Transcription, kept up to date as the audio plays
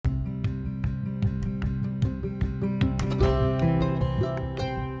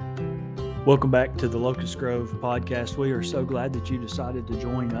Welcome back to the Locust Grove podcast. We are so glad that you decided to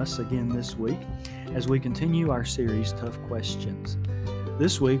join us again this week as we continue our series, Tough Questions.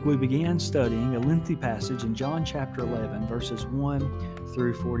 This week we began studying a lengthy passage in John chapter 11, verses 1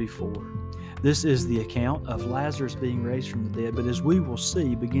 through 44. This is the account of Lazarus being raised from the dead, but as we will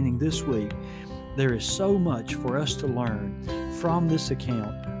see beginning this week, there is so much for us to learn from this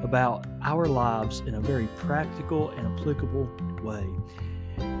account about our lives in a very practical and applicable way.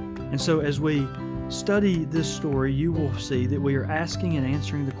 And so as we study this story, you will see that we are asking and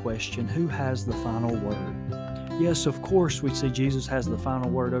answering the question, who has the final word? Yes, of course, we see Jesus has the final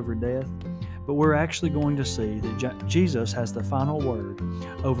word over death, but we're actually going to see that Jesus has the final word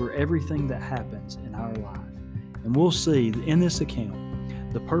over everything that happens in our life. And we'll see in this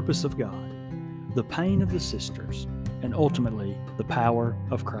account the purpose of God, the pain of the sisters, and ultimately the power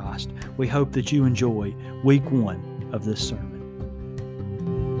of Christ. We hope that you enjoy week 1 of this sermon.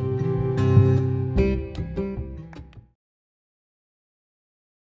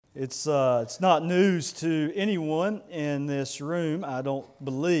 It's not news to anyone in this room, I don't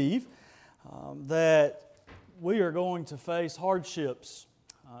believe, that we are going to face hardships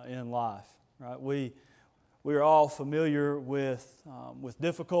in life. Right? We are all familiar with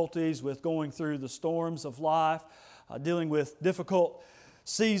difficulties, with going through the storms of life, dealing with difficult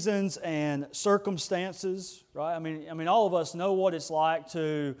seasons and circumstances. Right? I mean, all of us know what it's like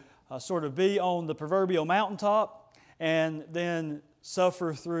to sort of be on the proverbial mountaintop and then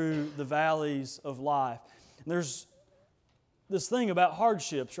suffer through the valleys of life. And there's this thing about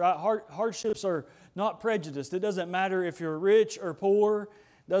hardships, right? Hardships are not prejudiced. It doesn't matter if you're rich or poor.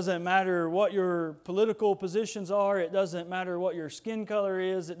 It doesn't matter what your political positions are. It doesn't matter what your skin color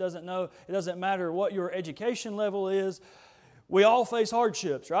is. It doesn't matter what your education level is. We all face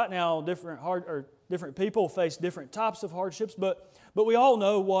hardships, right? Now, different people face different types of hardships, but we all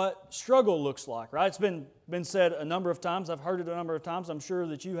know what struggle looks like, right? It's been said a number of times. I've heard it a number of times. I'm sure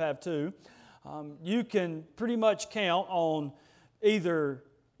that you have too. You can pretty much count on either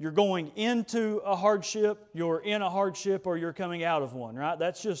you're going into a hardship, you're in a hardship, or you're coming out of one, right?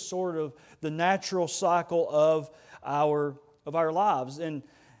 That's just sort of the natural cycle of our lives. And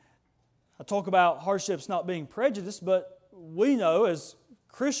I talk about hardships not being prejudiced, but we know as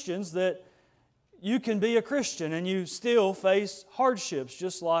Christians that you can be a Christian and you still face hardships,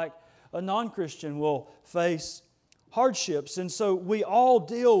 just like a non-Christian will face hardships. And so we all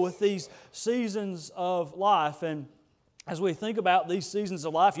deal with these seasons of life. And as we think about these seasons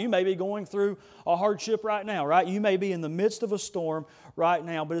of life, you may be going through a hardship right now, right? You may be in the midst of a storm right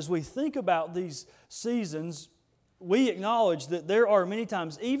now. But as we think about these seasons, we acknowledge that there are many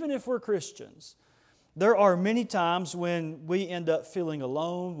times, even if we're Christians, there are many times when we end up feeling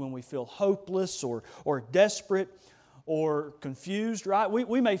alone, when we feel hopeless or desperate or confused, right?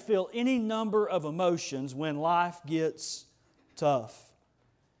 We may feel any number of emotions when life gets tough.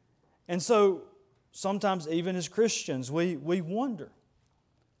 And so sometimes even as Christians, we wonder,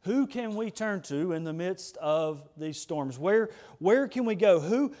 who can we turn to in the midst of these storms? Where can we go?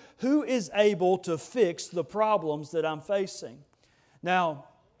 Who is able to fix the problems that I'm facing? Now,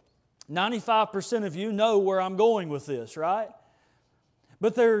 95% of you know where I'm going with this, right?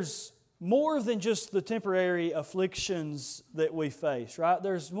 But there's more than just the temporary afflictions that we face, right?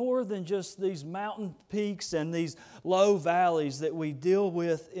 There's more than just these mountain peaks and these low valleys that we deal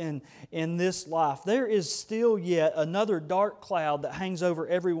with in this life. There is still yet another dark cloud that hangs over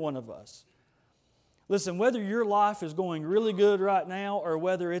every one of us. Listen, whether your life is going really good right now or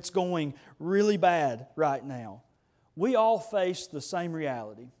whether it's going really bad right now, we all face the same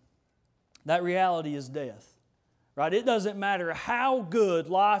reality. That reality is death, right? It doesn't matter how good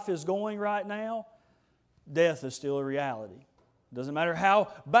life is going right now, death is still a reality. It doesn't matter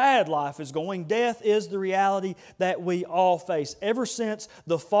how bad life is going, death is the reality that we all face. Ever since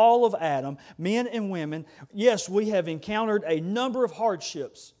the fall of Adam, men and women, yes, we have encountered a number of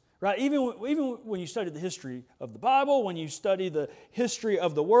hardships, right? Even when you study the history of the Bible, when you study the history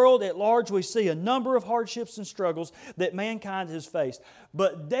of the world at large, we see a number of hardships and struggles that mankind has faced.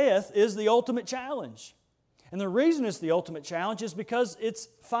 But death is the ultimate challenge. And the reason it's the ultimate challenge is because it's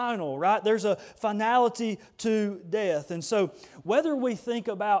final, right? There's a finality to death. And so whether we think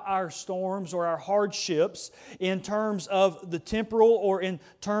about our storms or our hardships in terms of the temporal or in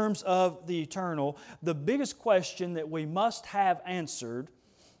terms of the eternal, the biggest question that we must have answered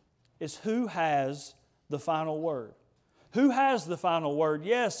is who has the final word? Who has the final word?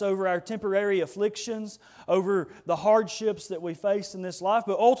 Yes, over our temporary afflictions, over the hardships that we face in this life,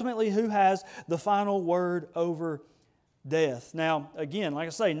 but ultimately who has the final word over death. Now, again, like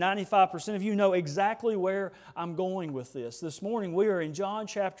I say, 95% of you know exactly where I'm going with this. This morning we are in John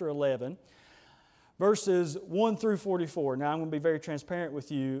chapter 11, verses 1 through 44. Now, I'm going to be very transparent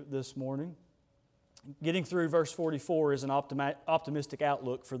with you this morning. Getting through verse 44 is an optimistic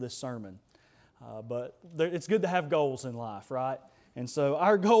outlook for this sermon. But it's good to have goals in life, right? And so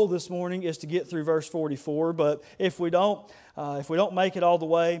our goal this morning is to get through verse 44. But if we don't make it all the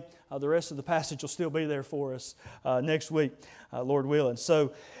way, the rest of the passage will still be there for us next week, Lord willing.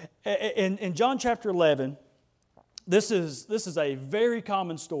 So in John chapter 11, this is a very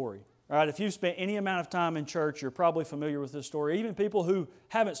common story. All right, if you've spent any amount of time in church, you're probably familiar with this story. Even people who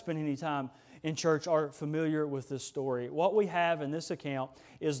haven't spent any time in church are familiar with this story. What we have in this account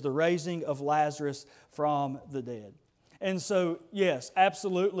is the raising of Lazarus from the dead. And so, yes,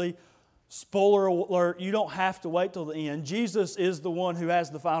 absolutely, spoiler alert, you don't have to wait till the end. Jesus is the one who has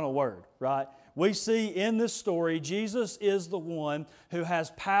the final word, right? We see in this story, Jesus is the one who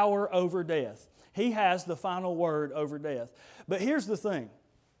has power over death. He has the final word over death. But here's the thing.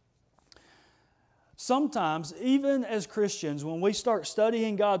 Sometimes, even as Christians, when we start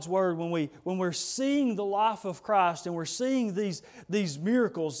studying God's Word, when we're seeing the life of Christ and we're seeing these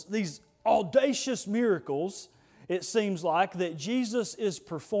miracles, these audacious miracles, it seems like, that Jesus is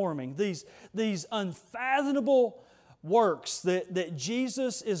performing, these unfathomable works that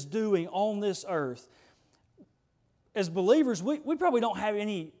Jesus is doing on this earth. As believers, we probably don't have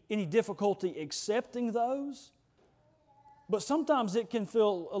any difficulty accepting those. But sometimes it can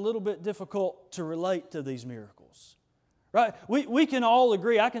feel a little bit difficult to relate to these miracles. Right? We can all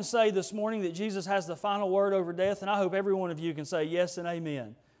agree. I can say this morning that Jesus has the final word over death, and I hope every one of you can say yes and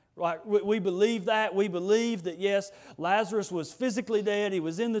amen. Right? We believe that. We believe that, yes, Lazarus was physically dead. He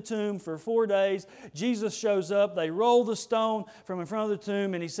was in the tomb for 4 days. Jesus shows up. They roll the stone from in front of the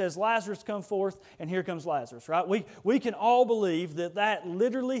tomb, and He says, Lazarus, come forth, and here comes Lazarus. Right? We can all believe that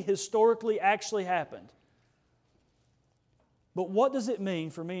literally, historically, actually happened. But what does it mean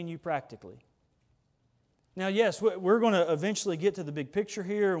for me and you practically? Now, yes, we're going to eventually get to the big picture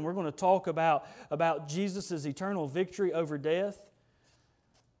here, and we're going to talk about Jesus' eternal victory over death.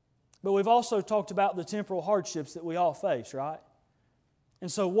 But we've also talked about the temporal hardships that we all face, right?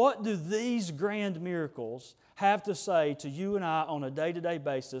 And so what do these grand miracles have to say to you and I on a day-to-day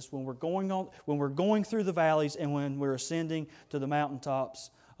basis when we're going through the valleys and when we're ascending to the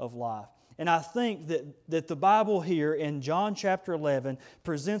mountaintops of life? And I think that the Bible here in John chapter 11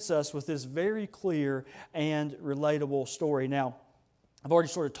 presents us with this very clear and relatable story. Now, I've already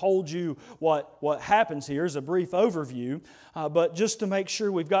sort of told you what happens here as a brief overview, but just to make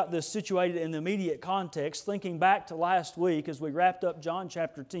sure we've got this situated in the immediate context, thinking back to last week as we wrapped up John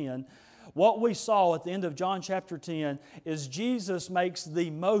chapter 10, what we saw at the end of John chapter 10 is Jesus makes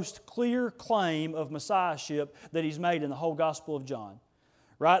the most clear claim of Messiahship that He's made in the whole Gospel of John.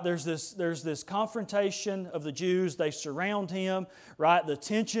 Right? There's this confrontation of the Jews. They surround Him. Right? The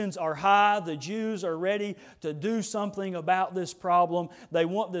tensions are high. The Jews are ready to do something about this problem. They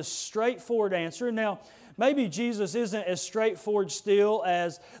want this straightforward answer. Now, maybe Jesus isn't as straightforward still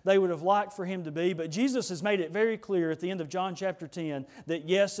as they would have liked for Him to be, but Jesus has made it very clear at the end of John chapter 10 that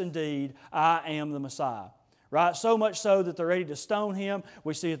yes, indeed, I am the Messiah. Right? So much so that they're ready to stone Him.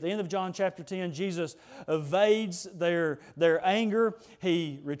 We see at the end of John chapter 10, Jesus evades their anger.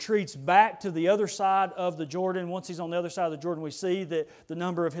 He retreats back to the other side of the Jordan. Once He's on the other side of the Jordan, we see that the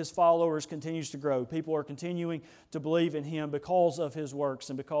number of His followers continues to grow. People are continuing to believe in Him because of His works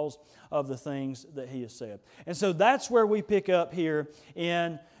and because of the things that He has said. And so that's where we pick up here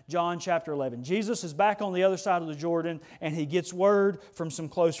in John chapter 11. Jesus is back on the other side of the Jordan, and He gets word from some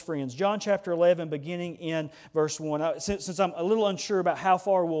close friends. John chapter 11, beginning in verse 1. Since I'm a little unsure about how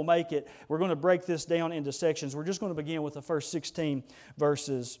far we'll make it, we're going to break this down into sections. We're just going to begin with the first 16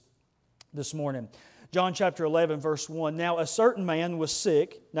 verses this morning. John chapter 11, verse 1. Now a certain man was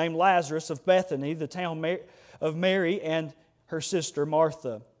sick, named Lazarus of Bethany, the town of Mary and her sister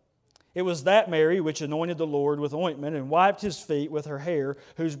Martha. It was that Mary which anointed the Lord with ointment and wiped His feet with her hair,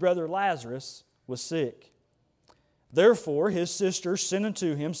 whose brother Lazarus was sick. Therefore his sister sent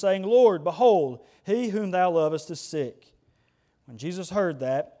unto Him, saying, Lord, behold, he whom Thou lovest is sick. When Jesus heard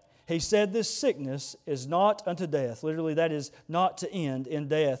that, He said, This sickness is not unto death. Literally, that is not to end in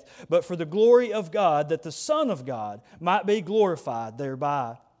death, but for the glory of God, that the Son of God might be glorified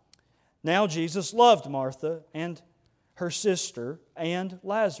thereby. Now Jesus loved Martha and her sister and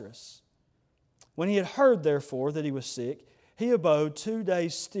Lazarus. When He had heard, therefore, that he was sick, He abode 2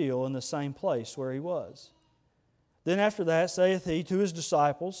 days still in the same place where He was. Then after that saith He to His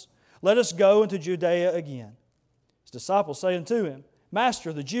disciples, Let us go into Judea again. His disciples say unto Him,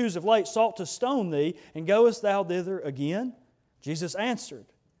 Master, the Jews of late sought to stone thee, and goest thou thither again? Jesus answered,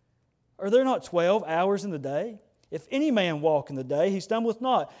 Are there not 12 hours in the day? If any man walk in the day, he stumbleth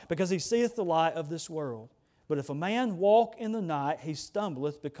not, because he seeth the light of this world. But if a man walk in the night, he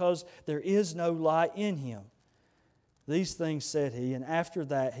stumbleth, because there is no light in him. These things said he, and after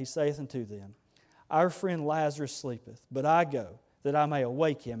that he saith unto them, Our friend Lazarus sleepeth, but I go, that I may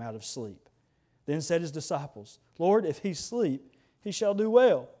awake him out of sleep. Then said his disciples, Lord, if he sleep, he shall do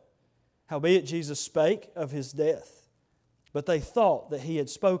well. Howbeit Jesus spake of his death, but they thought that he had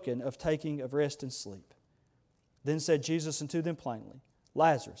spoken of taking of rest and sleep. Then said Jesus unto them plainly,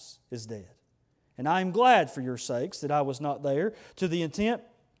 Lazarus is dead. And I am glad for your sakes that I was not there, to the intent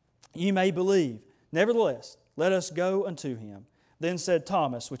ye may believe. Nevertheless, let us go unto him. Then said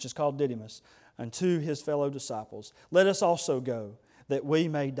Thomas, which is called Didymus, unto his fellow disciples, Let us also go, that we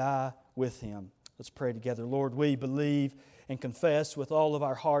may die with him. Let's pray together. Lord, we believe and confess with all of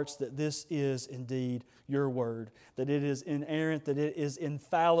our hearts that this is indeed your word, that it is inerrant, that it is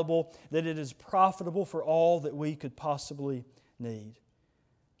infallible, that it is profitable for all that we could possibly need.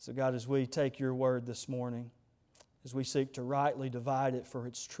 So God, as we take your word this morning, as we seek to rightly divide it for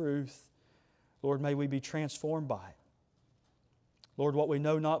its truth, Lord, may we be transformed by it. Lord, what we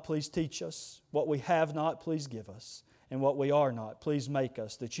know not, please teach us. What we have not, please give us. And what we are not, please make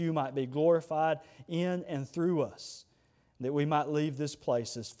us, that you might be glorified in and through us, that we might leave this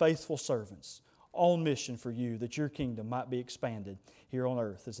place as faithful servants on mission for you, that your kingdom might be expanded here on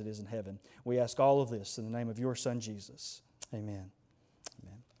earth as it is in heaven. We ask all of this in the name of your Son, Jesus. Amen.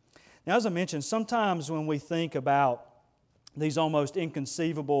 Amen. Now, as I mentioned, sometimes when we think about these almost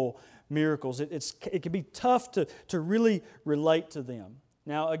inconceivable miracles, it can be tough to really relate to them.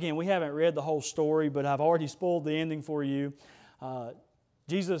 Now, again, we haven't read the whole story, but I've already spoiled the ending for you.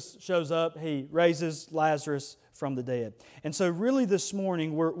 Jesus shows up, He raises Lazarus from the dead. And so really this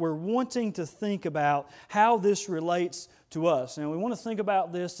morning, we're wanting to think about how this relates to us. And we want to think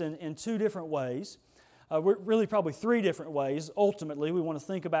about this in two different ways. Really probably three different ways. Ultimately, we want to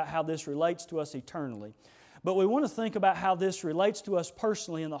think about how this relates to us eternally. But we want to think about how this relates to us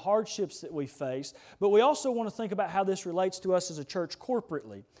personally and the hardships that we face. But we also want to think about how this relates to us as a church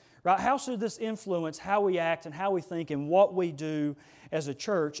corporately. Right? How should this influence how we act and how we think and what we do as a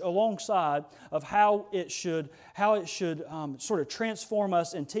church, alongside of how it should sort of transform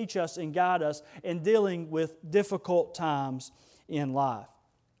us and teach us and guide us in dealing with difficult times in life.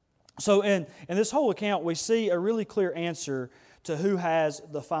 So in this whole account, we see a really clear answer to who has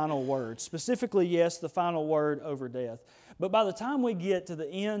the final word. Specifically, yes, the final word over death. But by the time we get to the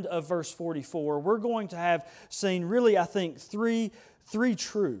end of verse 44, we're going to have seen really, I think, three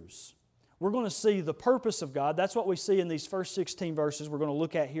truths. We're going to see the purpose of God. That's what we see in these first 16 verses we're going to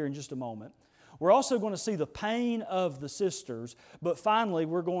look at here in just a moment. We're also going to see the pain of the sisters, but finally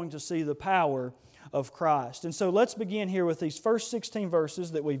we're going to see the power of Christ. And so let's begin here with these first 16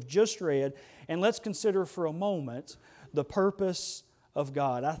 verses that we've just read, and let's consider for a moment the purpose of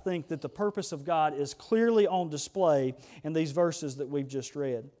God. I think that the purpose of God is clearly on display in these verses that we've just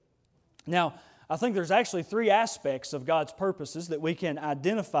read. Now, I think there's actually three aspects of God's purposes that we can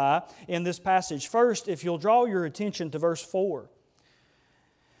identify in this passage. First, if you'll draw your attention to verse 4.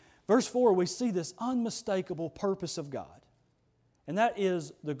 Verse 4, we see this unmistakable purpose of God, and that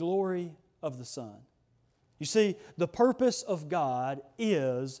is the glory of the Son. You see, the purpose of God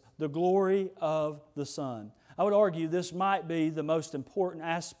is the glory of the Son. I would argue this might be the most important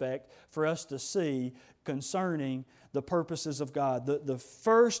aspect for us to see concerning the purposes of God. The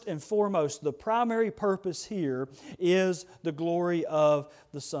first and foremost, the primary purpose here is the glory of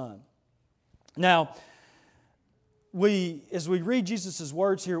the Son. Now, as we read Jesus'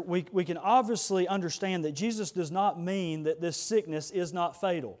 words here, we can obviously understand that Jesus does not mean that this sickness is not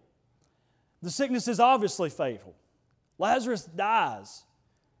fatal. The sickness is obviously fatal. Lazarus dies.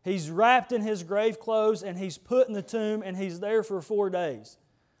 He's wrapped in his grave clothes and he's put in the tomb and he's there for 4 days.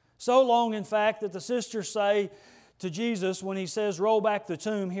 So long, in fact, that the sisters say to Jesus, when He says, roll back the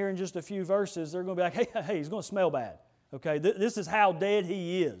tomb here in just a few verses, they're going to be like, hey, he's going to smell bad. Okay, this is how dead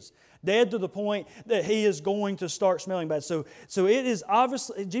he is. Dead to the point that he is going to start smelling bad. So it is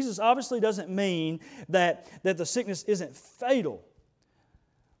obviously, Jesus obviously doesn't mean that the sickness isn't fatal.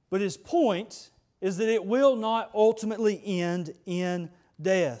 But His point is that it will not ultimately end in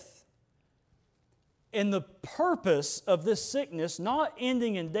death. And the purpose of this sickness not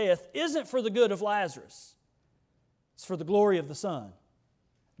ending in death isn't for the good of Lazarus. It's for the glory of the Son.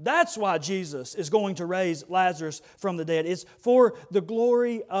 That's why Jesus is going to raise Lazarus from the dead. It's for the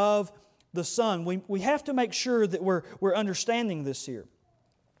glory of the Son. We have to make sure that we're understanding this here.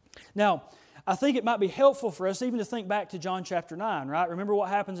 Now, I think it might be helpful for us even to think back to John chapter 9, right? Remember what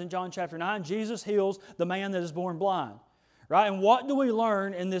happens in John chapter 9? Jesus heals the man that is born blind, right? And what do we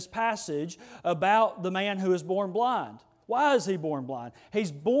learn in this passage about the man who is born blind? Why is he born blind?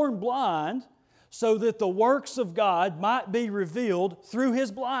 He's born blind so that the works of God might be revealed through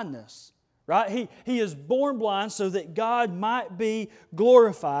his blindness, right? He is born blind so that God might be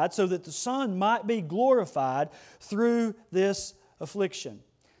glorified, so that the Son might be glorified through this affliction.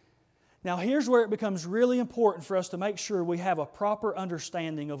 Now, here's where it becomes really important for us to make sure we have a proper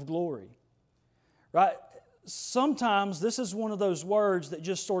understanding of glory. Right? Sometimes this is one of those words that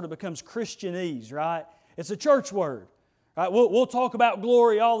just sort of becomes Christianese, right? It's a church word. Right? We'll talk about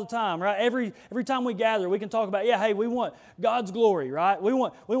glory all the time, right? Every time we gather, we can talk about, we want God's glory, right? We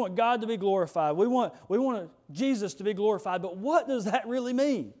want God to be glorified. We want Jesus to be glorified. But what does that really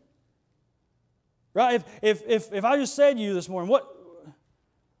mean? Right? If I just said to you this morning,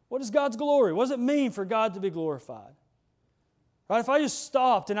 what is God's glory? What does it mean for God to be glorified? Right? If I just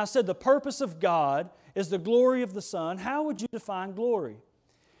stopped and I said the purpose of God is the glory of the Son, how would you define glory?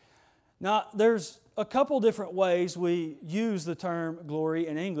 Now, there's a couple different ways we use the term glory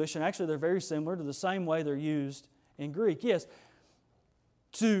in English, and actually they're very similar to the same way they're used in Greek. Yes,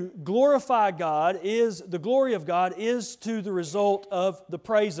 to glorify God the glory of God is to the result of the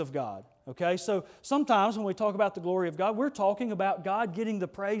praise of God. Okay, so sometimes when we talk about the glory of God, we're talking about God getting the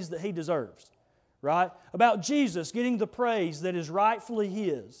praise that He deserves, right? About Jesus getting the praise that is rightfully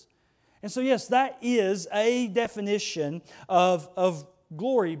His. And so yes, that is a definition of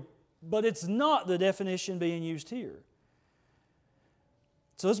glory, but it's not the definition being used here.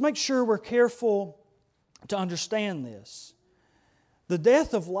 So let's make sure we're careful to understand this. The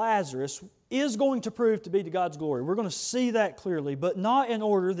death of Lazarus is going to prove to be to God's glory. We're going to see that clearly, but not in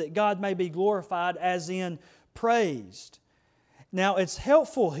order that God may be glorified as in praised. Now, it's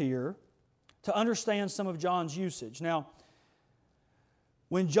helpful here to understand some of John's usage. Now,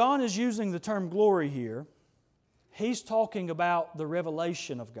 when John is using the term glory here, he's talking about the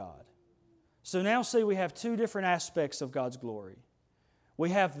revelation of God. So now see, we have two different aspects of God's glory. We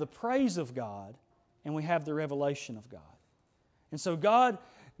have the praise of God, and we have the revelation of God. And so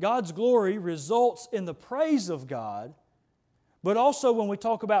God's glory results in the praise of God, but also when we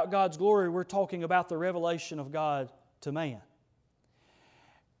talk about God's glory, we're talking about the revelation of God to man.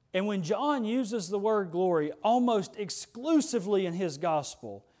 And when John uses the word glory almost exclusively in his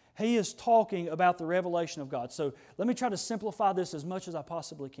gospel, he is talking about the revelation of God. So let me try to simplify this as much as I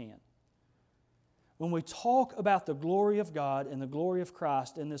possibly can. When we talk about the glory of God and the glory of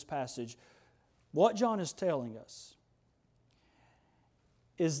Christ in this passage, what John is telling us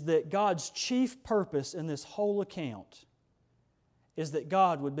is that God's chief purpose in this whole account is that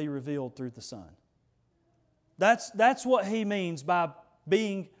God would be revealed through the Son. That's what he means by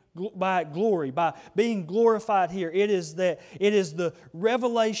glory, by being glorified here. It is the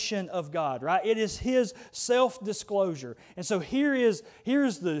revelation of God, right? It is His self-disclosure. And so here is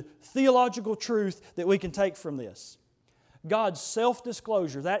the theological truth that we can take from this. God's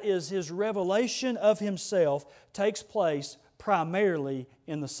self-disclosure, that is His revelation of Himself, takes place primarily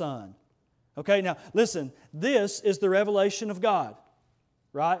in the Son. Okay, now listen, this is the revelation of God,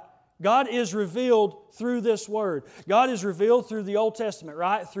 right? God is revealed through this Word. God is revealed through the Old Testament,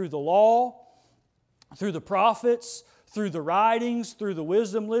 right? Through the law, through the prophets, through the writings, through the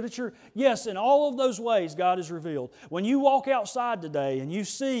wisdom literature. Yes, in all of those ways God is revealed. When you walk outside today and you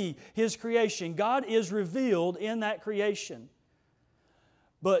see His creation, God is revealed in that creation.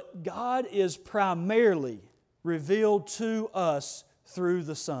 But God is primarily revealed to us through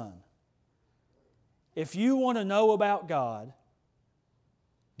the Son. If you want to know about God,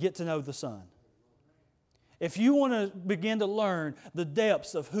 get to know the Son. If you want to begin to learn the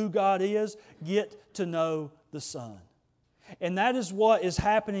depths of who God is, get to know the Son. And that is what is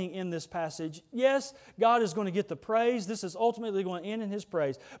happening in this passage. Yes, God is going to get the praise. This is ultimately going to end in His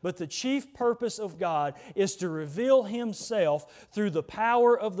praise. But the chief purpose of God is to reveal Himself through the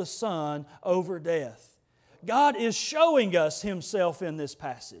power of the Son over death. God is showing us Himself in this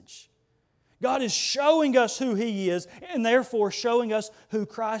passage. God is showing us who He is and therefore showing us who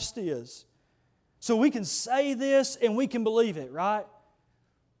Christ is. So we can say this and we can believe it, right?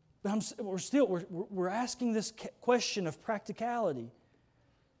 But we're asking this question of practicality.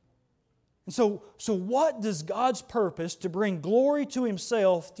 And so what does God's purpose to bring glory to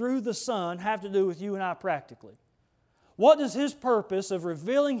Himself through the Son have to do with you and I practically? What does His purpose of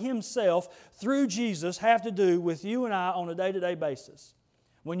revealing Himself through Jesus have to do with you and I on a day-to-day basis?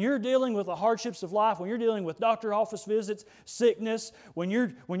 When you're dealing with the hardships of life, when you're dealing with doctor office visits, sickness, when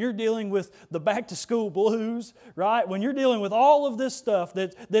you're dealing with the back-to-school blues, right? When you're dealing with all of this stuff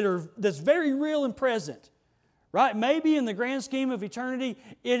that's very real and present, right? Maybe in the grand scheme of eternity,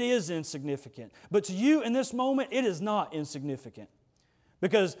 it is insignificant. But to you in this moment, it is not insignificant.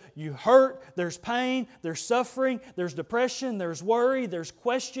 Because you hurt, there's pain, there's suffering, there's depression, there's worry, there's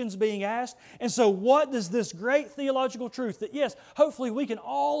questions being asked. And so what does this great theological truth that, yes, hopefully we can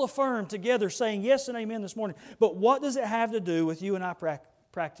all affirm together saying yes and amen this morning, but what does it have to do with you and I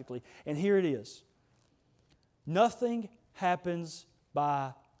practically? And here it is. Nothing happens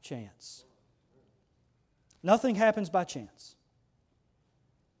by chance. Nothing happens by chance.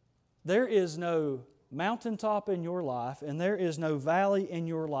 There is no mountaintop in your life, and there is no valley in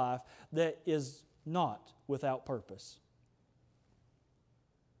your life that is not without purpose.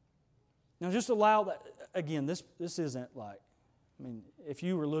 Now just allow that, again, this isn't like, if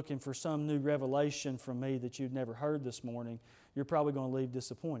you were looking for some new revelation from me that you'd never heard this morning, you're probably going to leave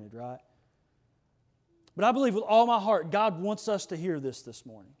disappointed, right? But I believe with all my heart, God wants us to hear this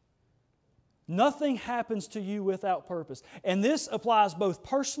morning. Nothing happens to you without purpose. And this applies both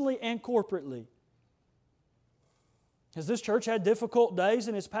personally and corporately. Has this church had difficult days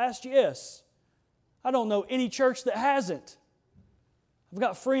in its past? Yes. I don't know any church that hasn't. I've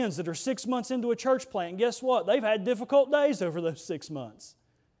got friends that are 6 months into a church plant, and guess what? They've had difficult days over those 6 months.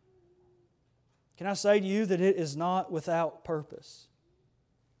 Can I say to you that it is not without purpose?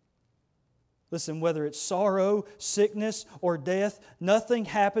 Listen, whether it's sorrow, sickness, or death, nothing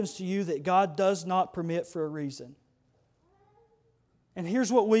happens to you that God does not permit for a reason. And here's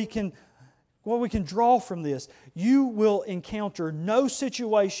what we can draw from this. You will encounter no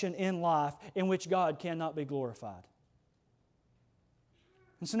situation in life in which God cannot be glorified.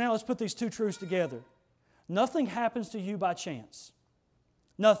 And so now let's put these two truths together. Nothing happens to you by chance.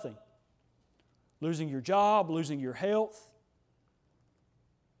 Nothing. Losing your job, losing your health.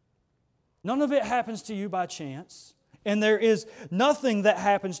 None of it happens to you by chance. And there is nothing that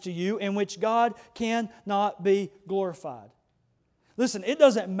happens to you in which God cannot be glorified. Listen, it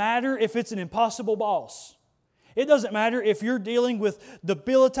doesn't matter if it's an impossible boss. It doesn't matter if you're dealing with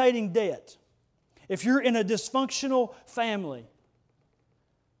debilitating debt. If you're in a dysfunctional family.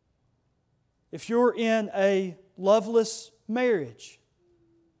 If you're in a loveless marriage.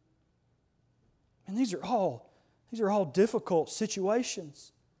 And these are all difficult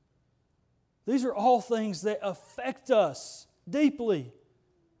situations. These are all things that affect us deeply.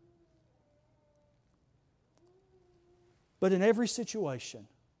 But in every situation,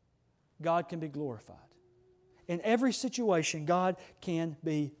 God can be glorified. In every situation, God can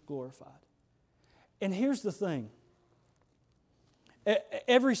be glorified. And here's the thing.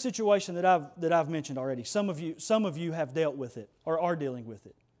 Every situation that I've mentioned already, some of you have dealt with it or are dealing with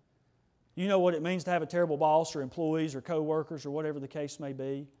it. You know what it means to have a terrible boss or employees or co-workers or whatever the case may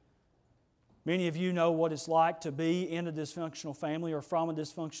be. Many of you know what it's like to be in a dysfunctional family or from a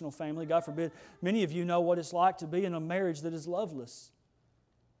dysfunctional family. God forbid, many of you know what it's like to be in a marriage that is loveless.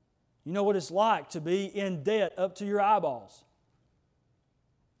 You know what it's like to be in debt up to your eyeballs.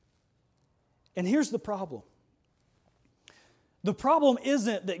 And here's the problem. The problem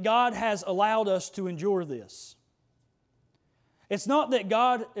isn't that God has allowed us to endure this. It's not that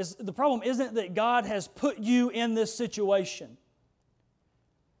the problem isn't that God has put you in this situation.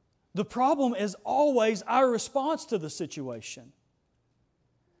 The problem is always our response to the situation.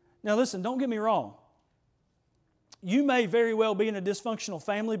 Now listen, don't get me wrong. You may very well be in a dysfunctional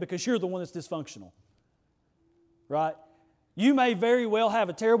family because you're the one that's dysfunctional. Right? You may very well have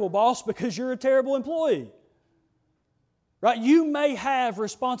a terrible boss because you're a terrible employee. Right? You may have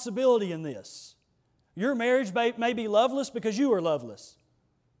responsibility in this. Your marriage may be loveless because you are loveless.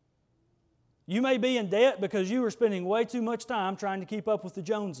 You may be in debt because you are spending way too much time trying to keep up with the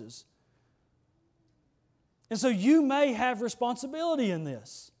Joneses. And so you may have responsibility in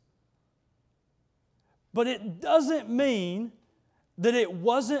this. But it doesn't mean that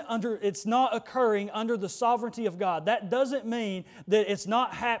it's not occurring under the sovereignty of God. That doesn't mean that it's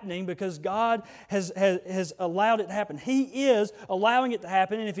not happening because God has allowed it to happen. He is allowing it to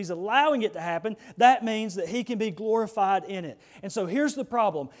happen, and if He's allowing it to happen, that means that He can be glorified in it. And so here's the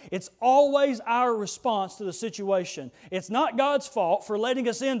problem. It's always our response to the situation. It's not God's fault for letting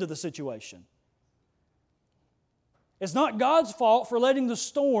us into the situation. It's not God's fault for letting the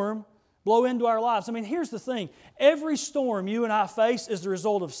storm blow into our lives. I mean, here's the thing. Every storm you and I face is the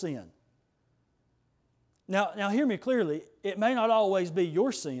result of sin. Now hear me clearly. It may not always be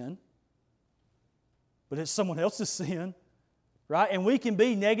your sin, but it's someone else's sin, right? And we can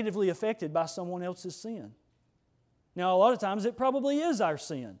be negatively affected by someone else's sin. Now, a lot of times it probably is our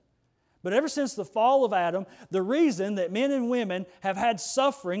sin. But ever since the fall of Adam, the reason that men and women have had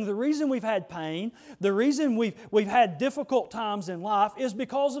suffering, the reason we've had pain, the reason we've had difficult times in life is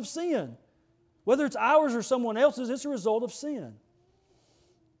because of sin. Whether it's ours or someone else's, it's a result of sin.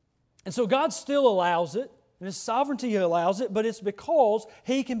 And so God still allows it, in His sovereignty He allows it, but it's because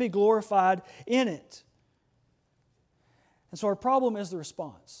He can be glorified in it. And so our problem is the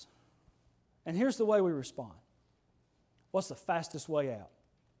response. And here's the way we respond. What's the fastest way out?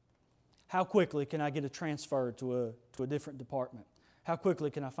 How quickly can I get a transfer to a different department? How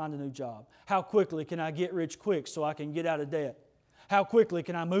quickly can I find a new job? How quickly can I get rich quick so I can get out of debt? How quickly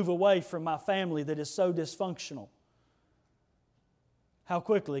can I move away from my family that is so dysfunctional? How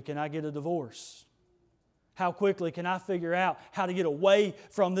quickly can I get a divorce? How quickly can I figure out how to get away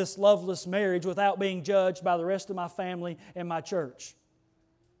from this loveless marriage without being judged by the rest of my family and my church?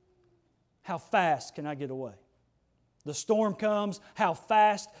 How fast can I get away? The storm comes, how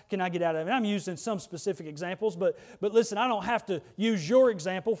fast can I get out of it? I'm using some specific examples, but listen, I don't have to use your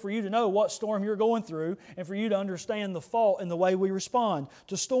example for you to know what storm you're going through and for you to understand the fault in the way we respond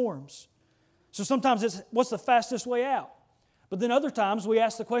to storms. So sometimes it's, what's the fastest way out? But then other times we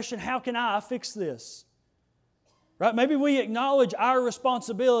ask the question, how can I fix this? Right? Maybe we acknowledge our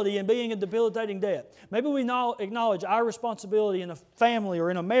responsibility in being in debilitating debt. Maybe we acknowledge our responsibility in a family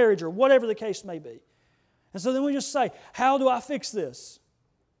or in a marriage or whatever the case may be. And so then we just say, how do I fix this?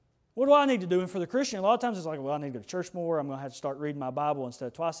 What do I need to do? And for the Christian, a lot of times it's like, well, I need to go to church more. I'm going to have to start reading my Bible instead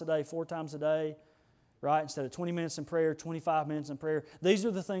of twice a day, 4 times a day, right? Instead of 20 minutes in prayer, 25 minutes in prayer. These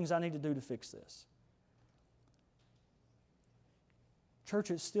are the things I need to do to fix this.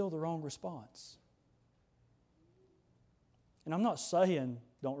 Church, it's still the wrong response. And I'm not saying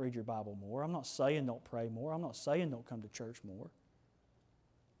don't read your Bible more. I'm not saying don't pray more. I'm not saying don't come to church more.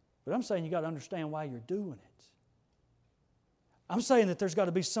 But I'm saying you've got to understand why you're doing it. I'm saying that there's got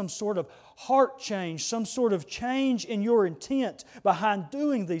to be some sort of heart change, some sort of change in your intent behind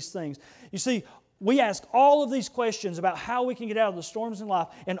doing these things. You see, we ask all of these questions about how we can get out of the storms in life,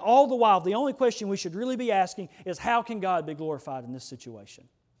 and all the while, the only question we should really be asking is, how can God be glorified in this situation?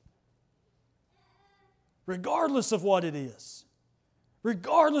 Regardless of what it is.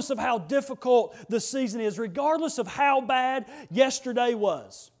 Regardless of how difficult the season is. Regardless of how bad yesterday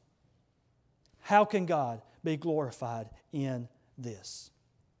was. How can God be glorified in this?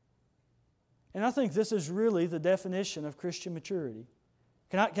 And I think this is really the definition of Christian maturity.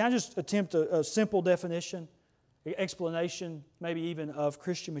 Can I just attempt a simple definition, explanation, maybe even of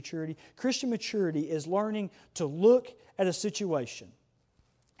Christian maturity? Christian maturity is learning to look at a situation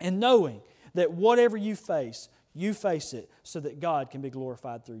and knowing that whatever you face it so that God can be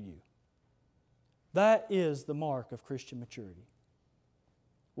glorified through you. That is the mark of Christian maturity.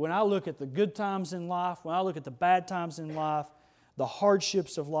 When I look at the good times in life, when I look at the bad times in life, the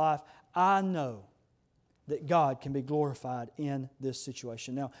hardships of life, I know that God can be glorified in this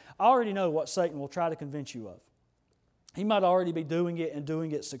situation. Now, I already know what Satan will try to convince you of. He might already be doing it and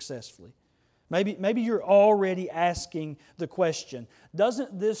doing it successfully. Maybe you're already asking the question,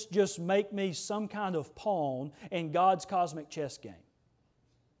 doesn't this just make me some kind of pawn in God's cosmic chess game?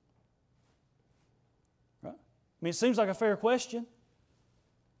 Right? I mean, it seems like a fair question.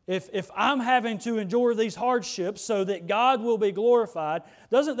 If I'm having to endure these hardships so that God will be glorified,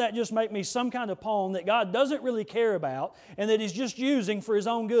 doesn't that just make me some kind of pawn that God doesn't really care about and that He's just using for His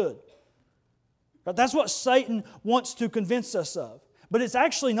own good? But that's what Satan wants to convince us of. But it's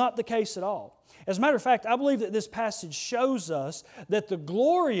actually not the case at all. As a matter of fact, I believe that this passage shows us that the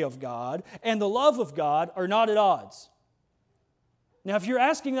glory of God and the love of God are not at odds. Now, if you're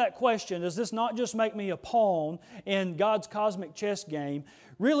asking that question, does this not just make me a pawn in God's cosmic chess game?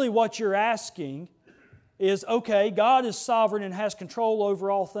 Really what you're asking is, okay, God is sovereign and has control over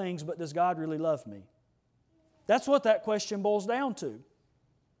all things, but does God really love me? That's what that question boils down to.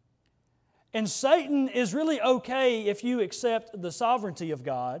 And Satan is really okay if you accept the sovereignty of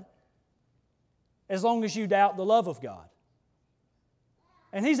God, as long as you doubt the love of God.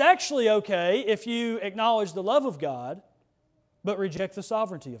 And he's actually okay if you acknowledge the love of God, but reject the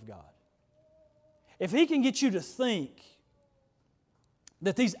sovereignty of God. If he can get you to think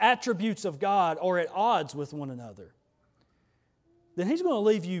that these attributes of God are at odds with one another, then he's going to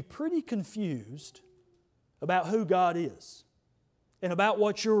leave you pretty confused about who God is and about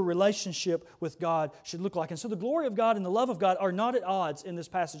what your relationship with God should look like. And so the glory of God and the love of God are not at odds in this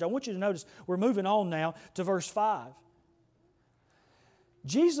passage. I want you to notice we're moving on now to verse 5.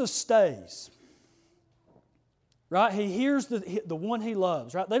 Jesus stays. Right? He hears the one he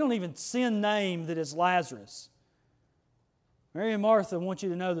loves. Right? They don't even send name that it's Lazarus. Mary and Martha want you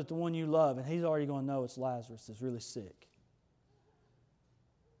to know that the one you love, and he's already going to know it's Lazarus, is really sick.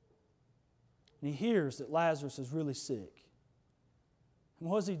 And he hears that Lazarus is really sick. And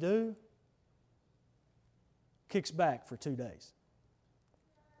what does he do? Kicks back for 2 days.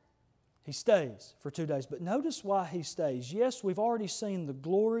 He stays for 2 days. But notice why he stays. Yes, we've already seen the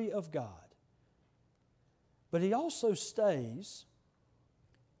glory of God. But he also stays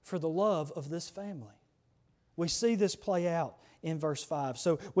for the love of this family. We see this play out in verse 5.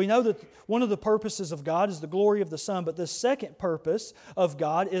 So we know that one of the purposes of God is the glory of the Son, but the second purpose of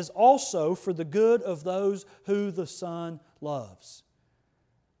God is also for the good of those who the Son loves.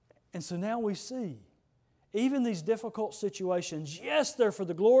 And so now we see, even these difficult situations, yes, they're for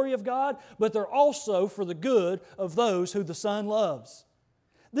the glory of God, but they're also for the good of those who the Son loves.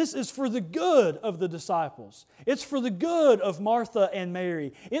 This is for the good of the disciples. It's for the good of Martha and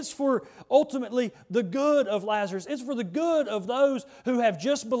Mary. It's for ultimately the good of Lazarus. It's for the good of those who have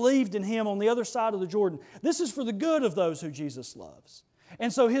just believed in Him on the other side of the Jordan. This is for the good of those who Jesus loves.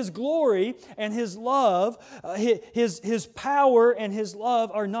 And so His glory and His love, His power and His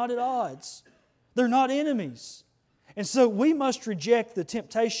love are not at odds. They're not enemies. And so we must reject the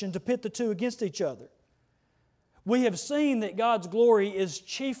temptation to pit the two against each other. We have seen that God's glory is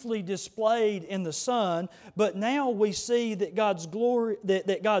chiefly displayed in the Son, but now we see that God's glory,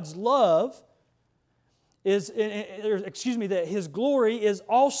 that God's love is, that His glory is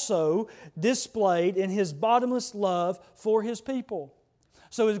also displayed in His bottomless love for His people.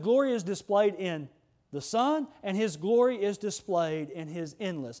 So His glory is displayed in the Son, and His glory is displayed in His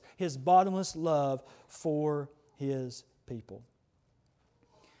endless, His bottomless love for His people.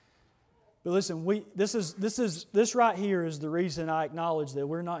 But listen, this right here is the reason I acknowledge that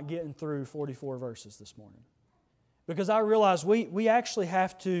we're not getting through 44 verses this morning. Because I realize we actually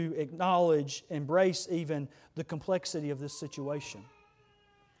have to acknowledge, embrace even the complexity of this situation.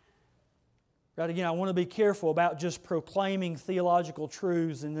 Right, again, I want to be careful about just proclaiming theological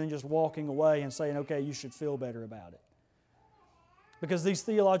truths and then just walking away and saying, okay, you should feel better about it. Because these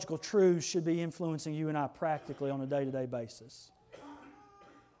theological truths should be influencing you and I practically on a day-to-day basis.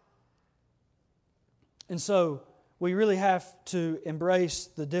 And so we really have to embrace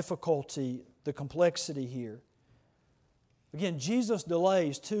the difficulty, the complexity here. Again, Jesus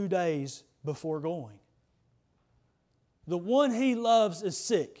delays 2 days before going. The one He loves is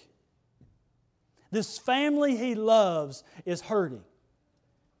sick. This family He loves is hurting.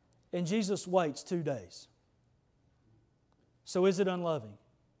 And Jesus waits 2 days. So is it unloving?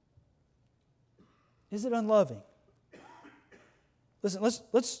 Is it unloving? Listen,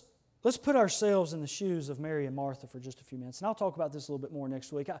 let's put ourselves in the shoes of Mary and Martha for just a few minutes. And I'll talk about this a little bit more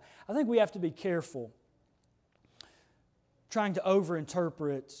next week. I think we have to be careful trying to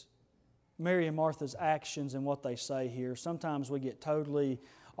overinterpret Mary and Martha's actions and what they say here. Sometimes we get totally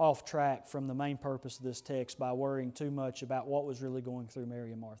off track from the main purpose of this text by worrying too much about what was really going through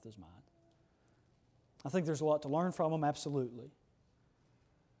Mary and Martha's mind. I think there's a lot to learn from them, absolutely.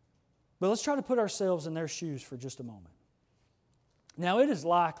 But let's try to put ourselves in their shoes for just a moment. Now, it is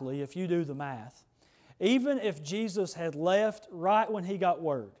likely, if you do the math, even if Jesus had left right when He got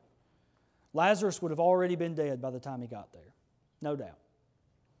word, Lazarus would have already been dead by the time He got there. No doubt.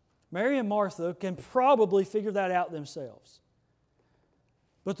 Mary and Martha can probably figure that out themselves.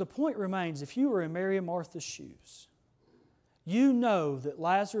 But the point remains, if you were in Mary and Martha's shoes, you know that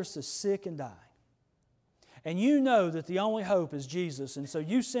Lazarus is sick and dying. And you know that the only hope is Jesus. And so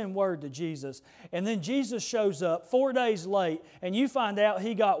you send word to Jesus. And then Jesus shows up 4 days late. And you find out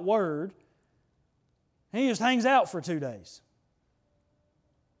He got word. And He just hangs out for 2 days.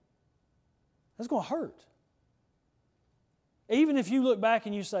 That's going to hurt. Even if you look back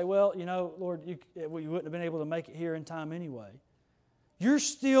and you say, well, you know, Lord, you wouldn't have been able to make it here in time anyway. You're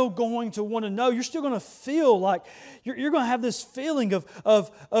still going to want to know. You're still going to feel like you're going to have this feeling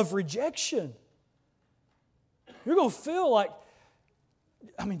of rejection. You're going to feel like,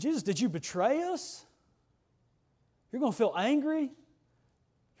 Jesus, did you betray us? You're going to feel angry.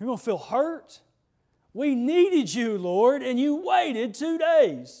 You're going to feel hurt. We needed you, Lord, and you waited 2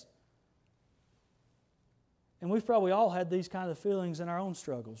 days. And we've probably all had these kind of feelings in our own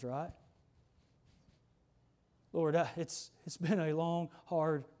struggles, right? Lord, it's been a long,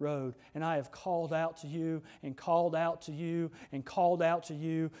 hard road, and I have called out to you and called out to you and called out to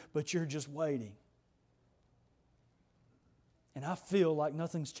you, but you're just waiting. And I feel like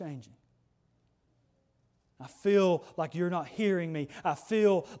nothing's changing. I feel like you're not hearing me. I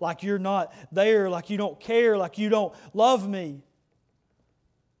feel like you're not there, like you don't care, like you don't love me.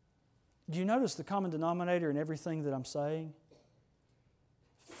 Do you notice the common denominator in everything that I'm saying?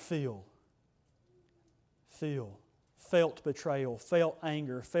 Feel. Feel. felt betrayal, felt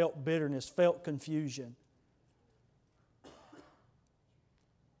anger, felt bitterness, felt confusion.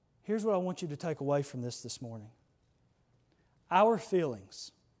 Here's what I want you to take away from this morning. Our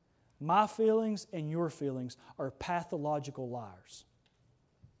feelings, my feelings and your feelings, are pathological liars.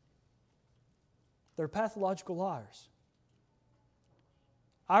 They're pathological liars.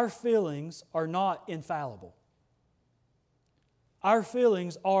 Our feelings are not infallible. Our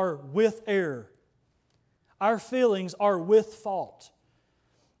feelings are with error. Our feelings are with fault.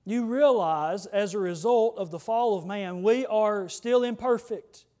 You realize, as a result of the fall of man, we are still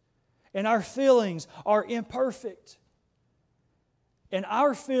imperfect. And our feelings are imperfect. And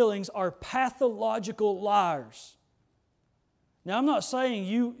our feelings are pathological liars. Now, I'm not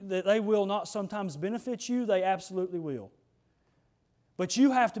saying that they will not sometimes benefit you. They absolutely will. But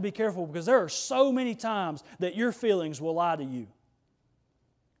you have to be careful, because there are so many times that your feelings will lie to you.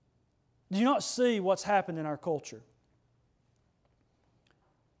 Do you not see what's happened in our culture?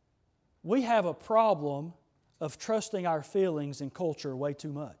 We have a problem of trusting our feelings in culture way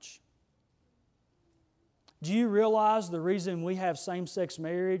too much. Do you realize the reason we have same-sex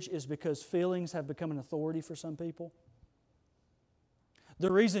marriage is because feelings have become an authority for some people?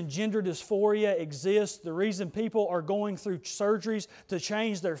 The reason gender dysphoria exists, the reason people are going through surgeries to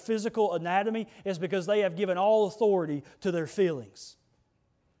change their physical anatomy, is because they have given all authority to their feelings.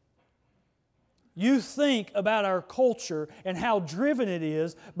 You think about our culture and how driven it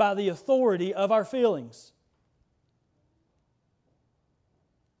is by the authority of our feelings.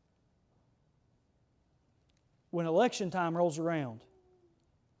 When election time rolls around,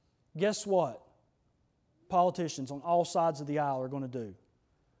 guess what politicians on all sides of the aisle are going to do?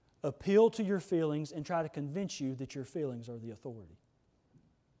 Appeal to your feelings and try to convince you that your feelings are the authority.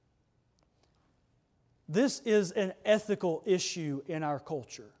 This is an ethical issue in our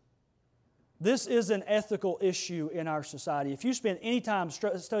culture. This is an ethical issue in our society. If you spend any time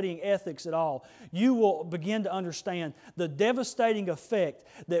studying ethics at all, you will begin to understand the devastating effect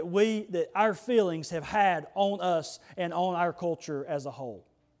that our feelings have had on us and on our culture as a whole.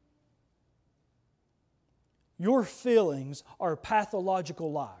 Your feelings are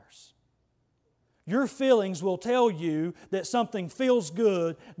pathological liars. Your feelings will tell you that something feels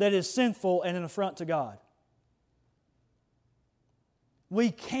good that is sinful and an affront to God. We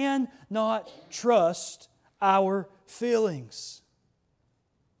cannot trust our feelings.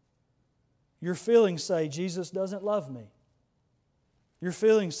 Your feelings say, Jesus doesn't love me. Your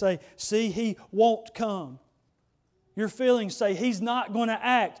feelings say, see, He won't come. Your feelings say, He's not going to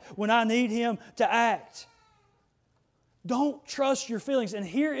act when I need Him to act. Don't trust your feelings. And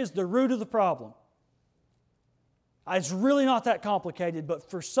here is the root of the problem. It's really not that complicated, but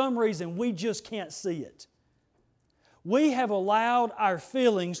for some reason we just can't see it. We have allowed our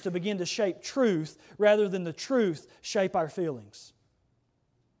feelings to begin to shape truth rather than the truth shape our feelings.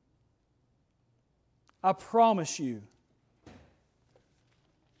 I promise you,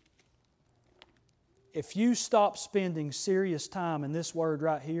 if you stop spending serious time in this word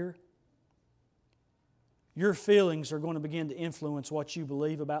right here, your feelings are going to begin to influence what you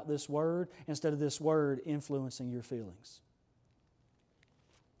believe about this word instead of this word influencing your feelings.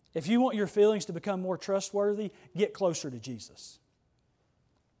 If you want your feelings to become more trustworthy, get closer to Jesus.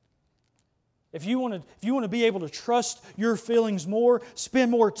 If you want to be able to trust your feelings more,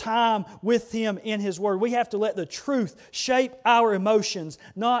 spend more time with Him in His Word. We have to let the truth shape our emotions,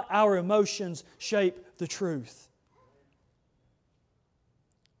 not our emotions shape the truth.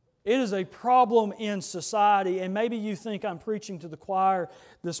 It is a problem in society, and maybe you think I'm preaching to the choir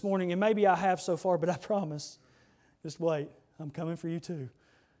this morning, and maybe I have so far, but I promise, just wait, I'm coming for you too.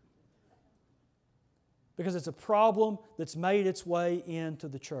 Because it's a problem that's made its way into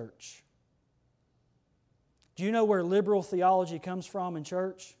the church. Do you know where liberal theology comes from in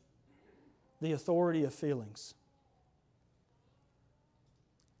church? The authority of feelings.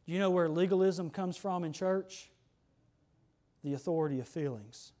 Do you know where legalism comes from in church? The authority of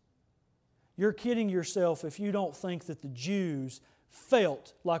feelings. You're kidding yourself if you don't think that the Jews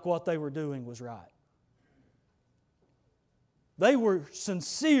felt like what they were doing was right. They were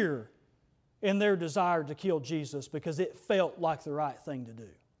sincere in their desire to kill Jesus because it felt like the right thing to do.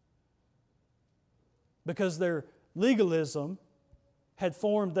 Because their legalism had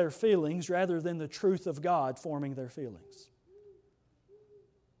formed their feelings rather than the truth of God forming their feelings.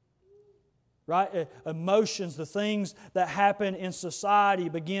 Right? Emotions, the things that happen in society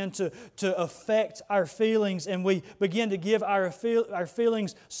begin to affect our feelings, and we begin to give our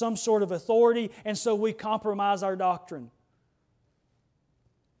feelings some sort of authority, and so we compromise our doctrine.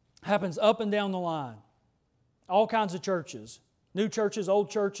 Happens up and down the line. All kinds of churches. New churches, old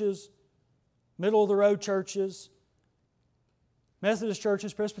churches, middle of the road churches. Methodist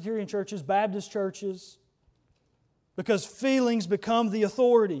churches, Presbyterian churches, Baptist churches, because feelings become the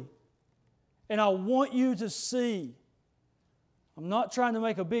authority. And I want you to see, I'm not trying to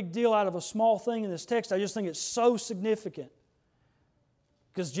make a big deal out of a small thing in this text, I just think it's so significant.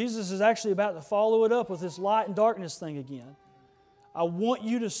 Because Jesus is actually about to follow it up with this light and darkness thing again. I want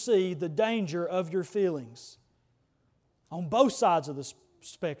you to see the danger of your feelings on both sides of the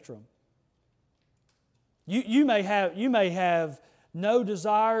spectrum. You may have no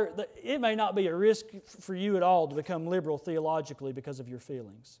desire, it may not be a risk for you at all to become liberal theologically because of your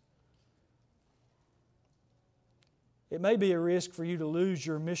feelings. It may be a risk for you to lose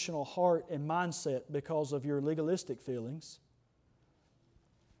your missional heart and mindset because of your legalistic feelings.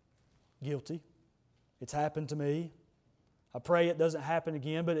 Guilty. It's happened to me. I pray it doesn't happen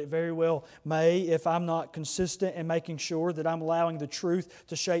again, but it very well may if I'm not consistent in making sure that I'm allowing the truth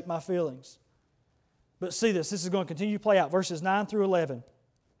to shape my feelings. But see this is going to continue to play out. Verses 9 through 11.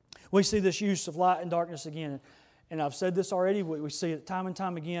 We see this use of light and darkness again. And I've said this already, we see it time and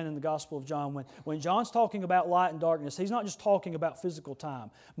time again in the Gospel of John. When John's talking about light and darkness, he's not just talking about physical time.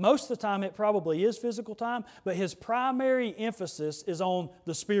 Most of the time it probably is physical time, but his primary emphasis is on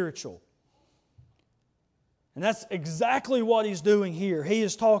the spiritual. And that's exactly what he's doing here. He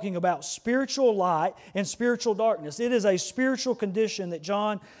is talking about spiritual light and spiritual darkness. It is a spiritual condition that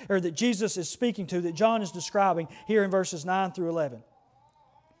Jesus is speaking to, that John is describing here in verses 9 through 11.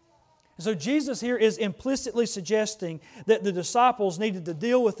 So Jesus here is implicitly suggesting that the disciples needed to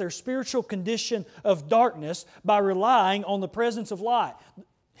deal with their spiritual condition of darkness by relying on the presence of light.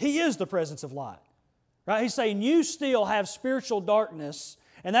 He is the presence of light. Right? He's saying you still have spiritual darkness,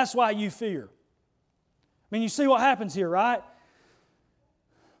 and that's why you fear. I mean, you see what happens here, right?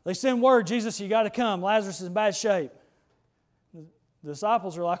 They send word, Jesus, you got to come. Lazarus is in bad shape. The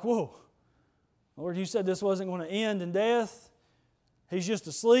disciples are like, whoa, Lord, you said this wasn't going to end in death. He's just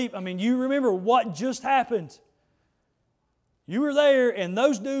asleep. I mean, you remember what just happened. You were there and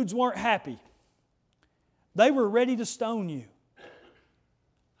those dudes weren't happy. They were ready to stone you.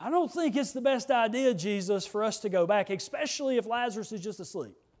 I don't think it's the best idea, Jesus, for us to go back, especially if Lazarus is just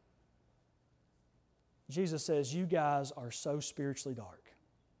asleep. Jesus says, you guys are so spiritually dark.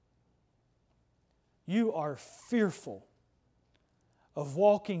 You are fearful of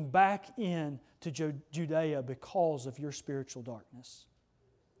walking back into Judea because of your spiritual darkness.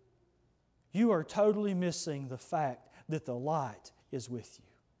 You are totally missing the fact that the light is with you.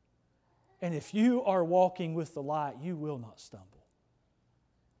 And if you are walking with the light, you will not stumble.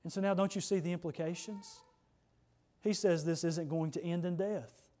 And so now don't you see the implications? He says this isn't going to end in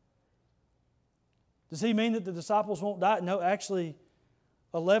death. Does he mean that the disciples won't die? No, actually,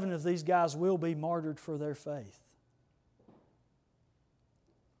 11 of these guys will be martyred for their faith.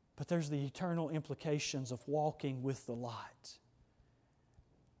 But there's the eternal implications of walking with the light.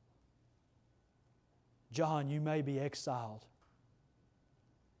 John, you may be exiled.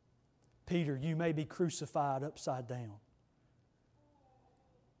 Peter, you may be crucified upside down.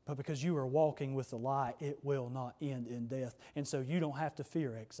 But because you are walking with the light, it will not end in death. And so you don't have to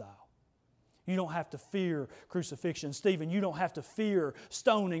fear exile. You don't have to fear crucifixion. Stephen, you don't have to fear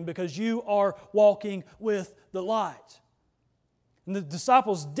stoning because you are walking with the light. And the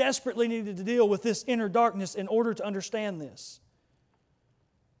disciples desperately needed to deal with this inner darkness in order to understand this.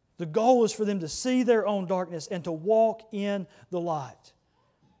 The goal is for them to see their own darkness and to walk in the light.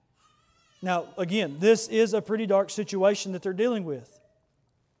 Now, again, this is a pretty dark situation that they're dealing with.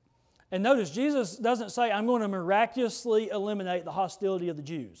 And notice, Jesus doesn't say, I'm going to miraculously eliminate the hostility of the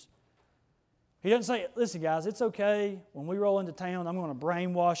Jews. He doesn't say, listen guys, it's okay. When we roll into town, I'm going to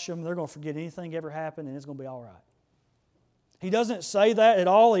brainwash them. They're going to forget anything ever happened and it's going to be all right. He doesn't say that at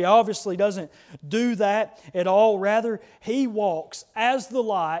all. He obviously doesn't do that at all. Rather, He walks as the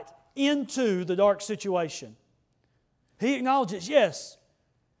light into the dark situation. He acknowledges, yes,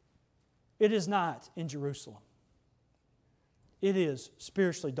 it is night in Jerusalem. It is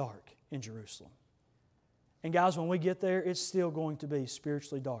spiritually dark in Jerusalem. And guys, when we get there, it's still going to be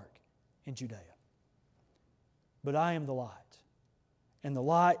spiritually dark in Judea. But I am the light. And the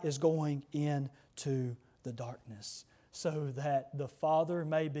light is going into the darkness so that the Father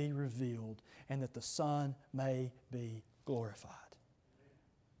may be revealed and that the Son may be glorified.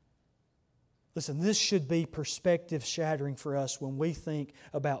 Listen, this should be perspective shattering for us when we think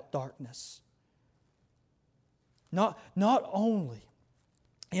about darkness. Not only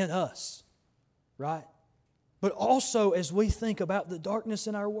in us, right? But also as we think about the darkness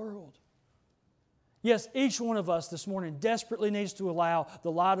in our world. Yes, each one of us this morning desperately needs to allow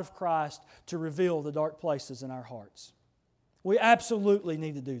the light of Christ to reveal the dark places in our hearts. We absolutely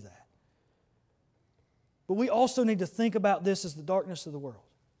need to do that. But we also need to think about this as the darkness of the world.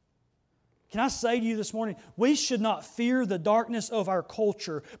 Can I say to you this morning, we should not fear the darkness of our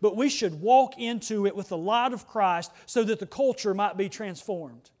culture, but we should walk into it with the light of Christ so that the culture might be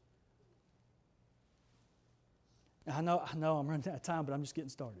transformed. Now, I know I'm running out of time, but I'm just getting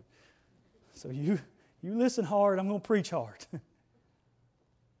started. So you listen hard, I'm going to preach hard.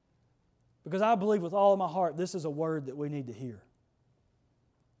 Because I believe with all of my heart this is a word that we need to hear.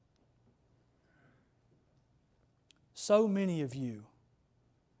 So many of you,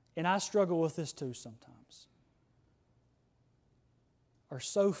 and I struggle with this too sometimes, are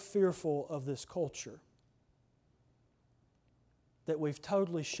so fearful of this culture that we've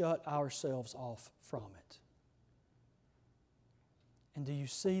totally shut ourselves off from it. And do you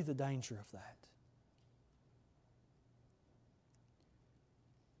see the danger of that?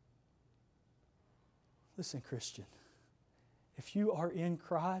 Listen, Christian, if you are in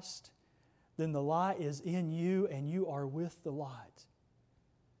Christ, then the light is in you and you are with the light.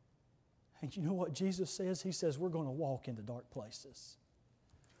 And you know what Jesus says? He says we're going to walk into dark places.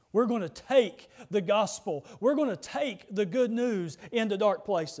 We're going to take the gospel. We're going to take the good news into dark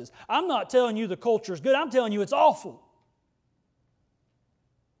places. I'm not telling you the culture is good. I'm telling you it's awful.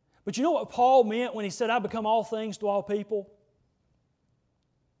 But you know what Paul meant when he said, I become all things to all people?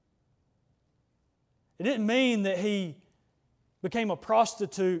 It didn't mean that he became a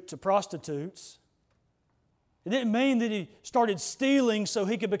prostitute to prostitutes. It didn't mean that he started stealing so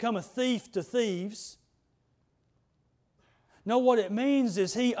he could become a thief to thieves. No, what it means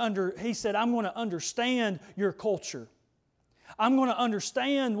is he said, I'm going to understand your culture. I'm going to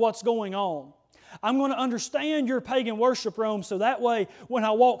understand what's going on. I'm going to understand your pagan worship room so that way when I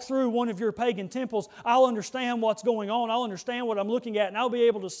walk through one of your pagan temples, I'll understand what's going on. I'll understand what I'm looking at and I'll be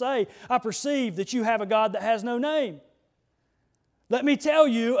able to say, I perceive that you have a God that has no name. Let me tell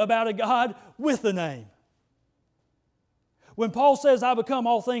you about a God with a name. When Paul says, I become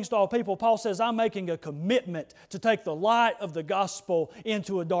all things to all people, Paul says, I'm making a commitment to take the light of the gospel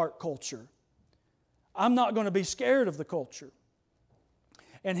into a dark culture. I'm not going to be scared of the culture.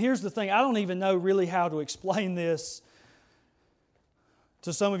 And here's the thing, I don't even know really how to explain this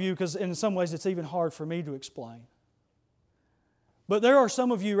to some of you, because in some ways it's even hard for me to explain. But there are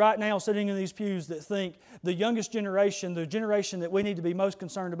some of you right now sitting in these pews that think the youngest generation, the generation that we need to be most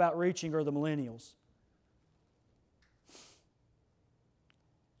concerned about reaching, are the millennials.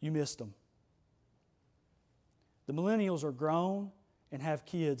 You missed them. The millennials are grown and have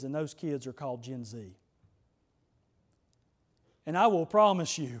kids, and those kids are called Gen Z. And I will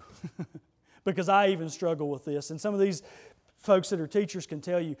promise you, because I even struggle with this, and some of these folks that are teachers can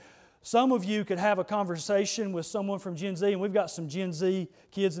tell you, some of you could have a conversation with someone from Gen Z, and we've got some Gen Z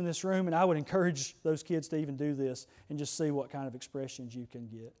kids in this room, and I would encourage those kids to even do this and just see what kind of expressions you can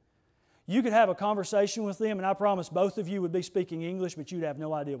get. You could have a conversation with them, and I promise both of you would be speaking English, but you'd have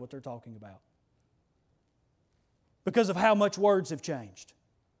no idea what they're talking about. Because of how much words have changed.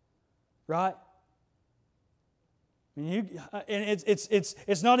 Right? And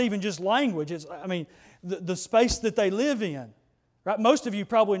it's not even just language. It's the space that they live in. Right? Most of you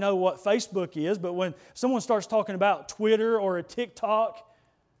probably know what Facebook is, but when someone starts talking about Twitter or a TikTok,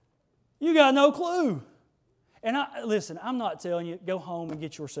 you got no clue. And listen, I'm not telling you, go home and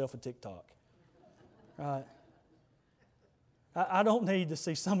get yourself a TikTok. Right? I don't need to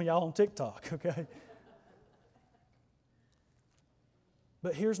see some of y'all on TikTok, okay?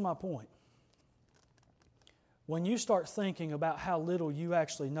 But here's my point. When you start thinking about how little you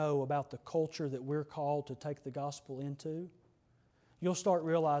actually know about the culture that we're called to take the gospel into, you'll start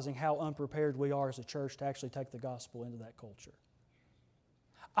realizing how unprepared we are as a church to actually take the gospel into that culture.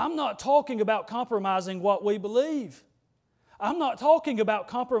 I'm not talking about compromising what we believe. I'm not talking about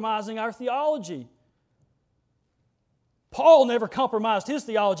compromising our theology. Paul never compromised his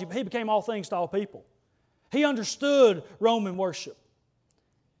theology, but he became all things to all people. He understood Roman worship.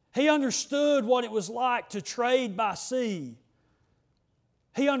 He understood what it was like to trade by sea.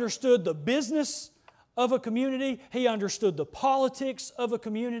 He understood the business of a community. He understood the politics of a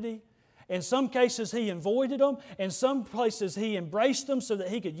community. In some cases, he avoided them. In some places, he embraced them so that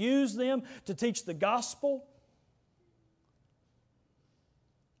he could use them to teach the gospel.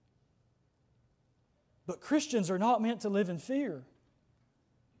 But Christians are not meant to live in fear.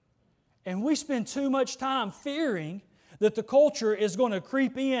 And we spend too much time fearing that the culture is going to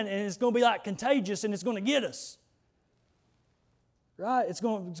creep in and it's going to be like contagious and it's going to get us. Right? It's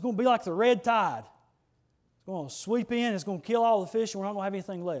going to be like the red tide. It's going to sweep in, it's going to kill all the fish, and we're not going to have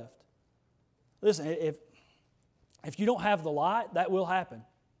anything left. Listen, if you don't have the light, that will happen.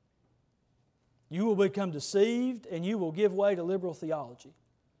 You will become deceived and you will give way to liberal theology.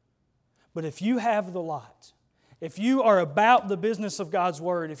 But if you have the light, if you are about the business of God's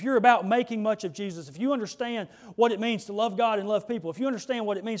Word, if you're about making much of Jesus, if you understand what it means to love God and love people, if you understand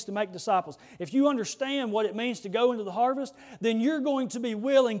what it means to make disciples, if you understand what it means to go into the harvest, then you're going to be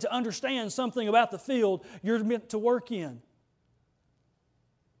willing to understand something about the field you're meant to work in.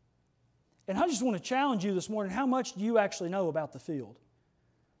 And I just want to challenge you this morning, how much do you actually know about the field?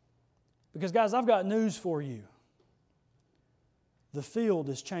 Because guys, I've got news for you. The field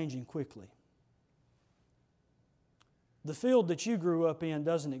is changing quickly. The field that you grew up in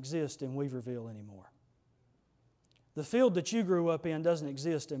doesn't exist in Weaverville anymore. The field that you grew up in doesn't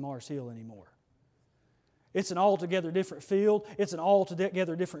exist in Mars Hill anymore. It's an altogether different field. It's an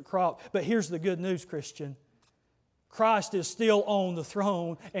altogether different crop. But here's the good news, Christian. Christ is still on the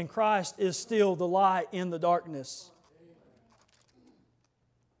throne, and Christ is still the light in the darkness.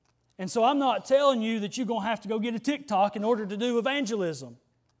 And so I'm not telling you that you're going to have to go get a TikTok in order to do evangelism.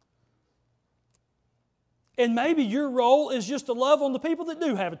 And maybe your role is just to love on the people that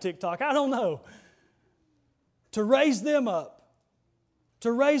do have a TikTok. I don't know. To raise them up.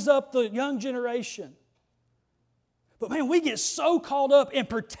 To raise up the young generation. But man, we get so caught up in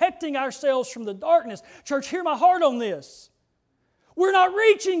protecting ourselves from the darkness. Church, hear my heart on this. We're not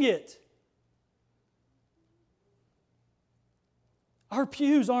reaching it. Our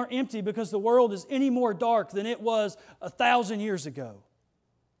pews aren't empty because the world is any more dark than it was 1,000 years ago.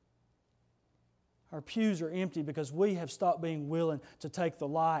 Our pews are empty because we have stopped being willing to take the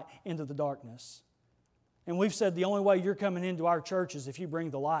light into the darkness. And we've said the only way you're coming into our church is if you bring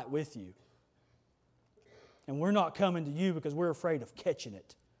the light with you. And we're not coming to you because we're afraid of catching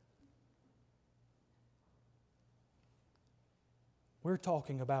it. We're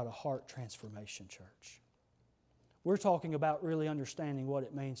talking about a heart transformation, church. We're talking about really understanding what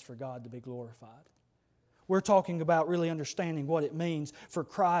it means for God to be glorified. We're talking about really understanding what it means for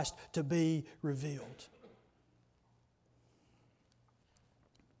Christ to be revealed.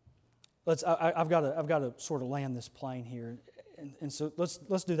 I've got to sort of land this plane here. And so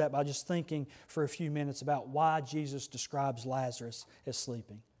let's do that by just thinking for a few minutes about why Jesus describes Lazarus as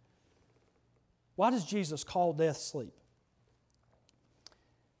sleeping. Why does Jesus call death sleep?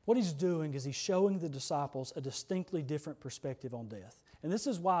 What He's doing is He's showing the disciples a distinctly different perspective on death. And this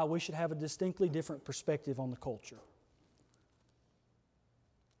is why we should have a distinctly different perspective on the culture.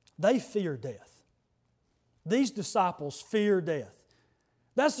 They fear death. These disciples fear death.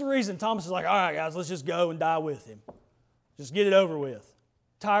 That's the reason Thomas is like, all right, guys, let's just go and die with Him. Just get it over with.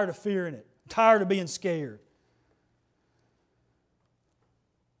 Tired of fearing it. Tired of being scared.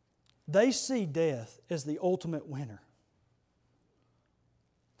 They see death as the ultimate winner.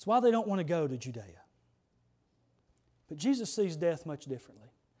 It's why they don't want to go to Judea. But Jesus sees death much differently.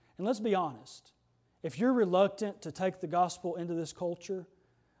 And let's be honest. If you're reluctant to take the gospel into this culture,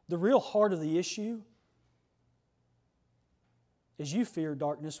 the real heart of the issue is you fear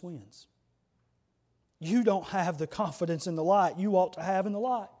darkness wins. You don't have the confidence in the light you ought to have in the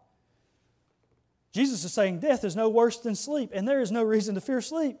light. Jesus is saying death is no worse than sleep, and there is no reason to fear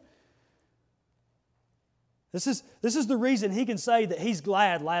sleep. This is the reason He can say that He's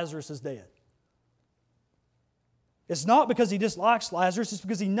glad Lazarus is dead. It's not because He dislikes Lazarus, it's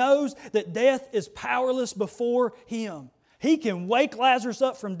because He knows that death is powerless before Him. He can wake Lazarus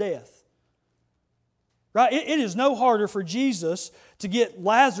up from death. Right? It is no harder for Jesus to get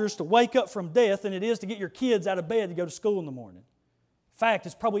Lazarus to wake up from death than it is to get your kids out of bed to go to school in the morning. In fact,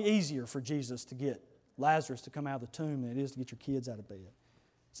 it's probably easier for Jesus to get Lazarus to come out of the tomb than it is to get your kids out of bed.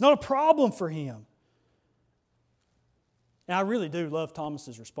 It's not a problem for Him. And I really do love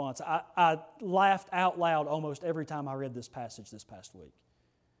Thomas's response. I laughed out loud almost every time I read this passage this past week.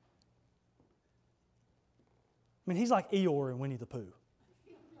 I mean, he's like Eeyore in Winnie the Pooh.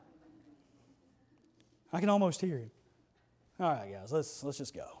 I can almost hear him. All right, guys, let's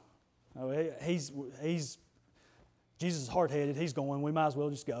just go. Oh, Jesus is hard-headed. He's going. We might as well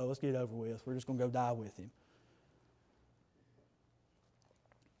just go. Let's get it over with. We're just going to go die with Him.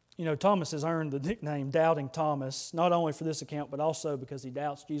 You know, Thomas has earned the nickname Doubting Thomas, not only for this account, but also because he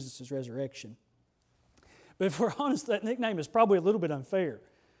doubts Jesus' resurrection. But if we're honest, that nickname is probably a little bit unfair.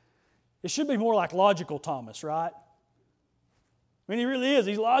 It should be more like Logical Thomas, right? I mean, he really is.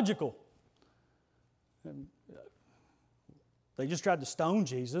 He's logical. They just tried to stone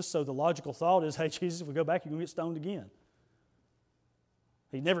Jesus, so the logical thought is, hey, Jesus, if we go back, you're going to get stoned again.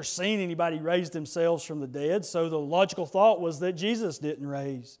 He'd never seen anybody raise themselves from the dead, so the logical thought was that Jesus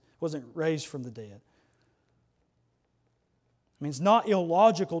wasn't raised from the dead. I mean, it's not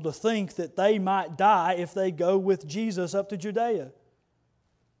illogical to think that they might die if they go with Jesus up to Judea.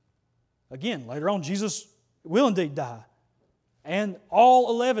 Again, later on, Jesus will indeed die. And all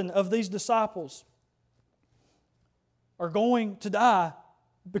 11 of these disciples are going to die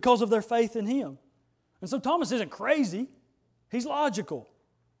because of their faith in Him. And so Thomas isn't crazy. He's logical.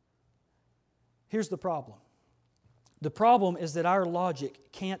 Here's the problem. The problem is that our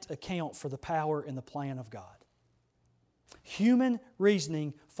logic can't account for the power and the plan of God. Human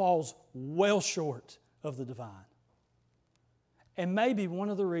reasoning falls well short of the divine. And maybe one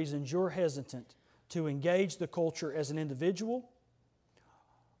of the reasons you're hesitant to engage the culture as an individual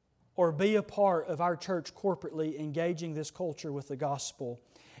or be a part of our church corporately engaging this culture with the gospel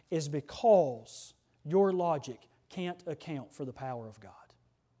is because your logic can't account for the power of God.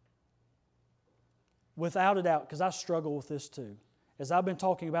 Without a doubt, because I struggle with this too. As I've been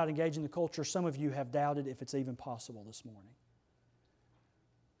talking about engaging the culture, some of you have doubted if it's even possible this morning.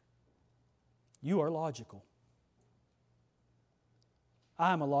 You are logical.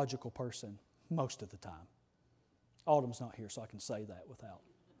 I am a logical person most of the time. Autumn's not here, so I can say that without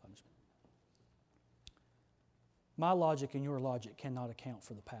punishment. My logic and your logic cannot account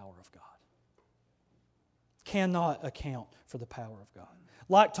for the power of God. Cannot account for the power of God.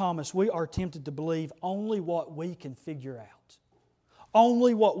 Like Thomas, we are tempted to believe only what we can figure out,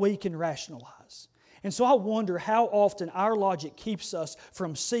 only what we can rationalize. And so I wonder how often our logic keeps us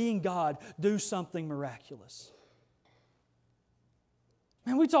from seeing God do something miraculous.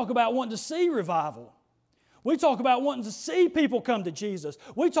 Man, we talk about wanting to see revival. We talk about wanting to see people come to Jesus.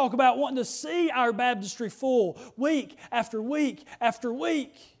 We talk about wanting to see our baptistry full week after week after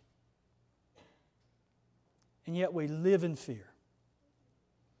week. And yet we live in fear.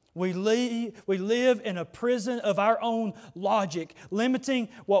 We live in a prison of our own logic, limiting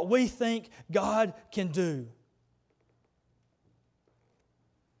what we think God can do.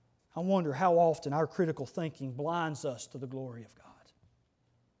 I wonder how often our critical thinking blinds us to the glory of God.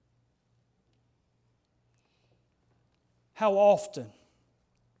 How often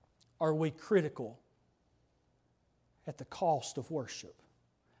are we critical at the cost of worship?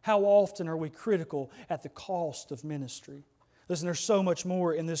 How often are we critical at the cost of ministry? Listen, there's so much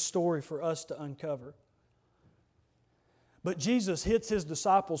more in this story for us to uncover. But Jesus hits His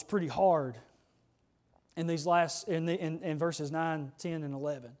disciples pretty hard in these in verses 9, 10, and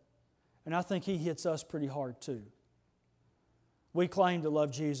 11. And I think He hits us pretty hard too. We claim to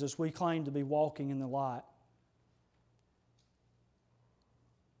love Jesus. We claim to be walking in the light.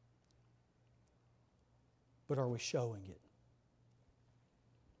 But are we showing it?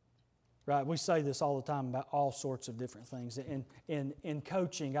 Right? We say this all the time about all sorts of different things. In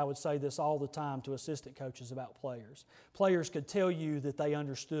coaching, I would say this all the time to assistant coaches about players. Players could tell you that they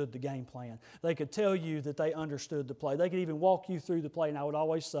understood the game plan. They could tell you that they understood the play. They could even walk you through the play, and I would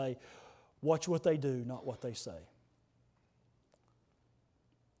always say, watch what they do, not what they say.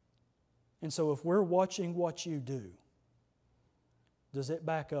 And so if we're watching what you do, does it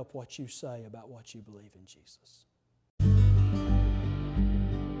back up what you say about what you believe in Jesus?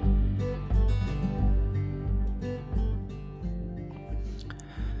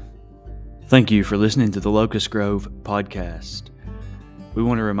 Thank you for listening to the Locust Grove podcast. We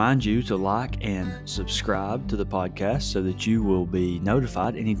want to remind you to like and subscribe to the podcast so that you will be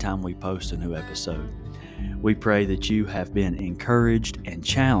notified anytime we post a new episode. We pray that you have been encouraged and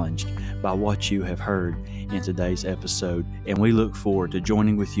challenged by what you have heard in today's episode, and we look forward to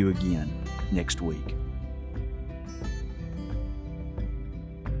joining with you again next week.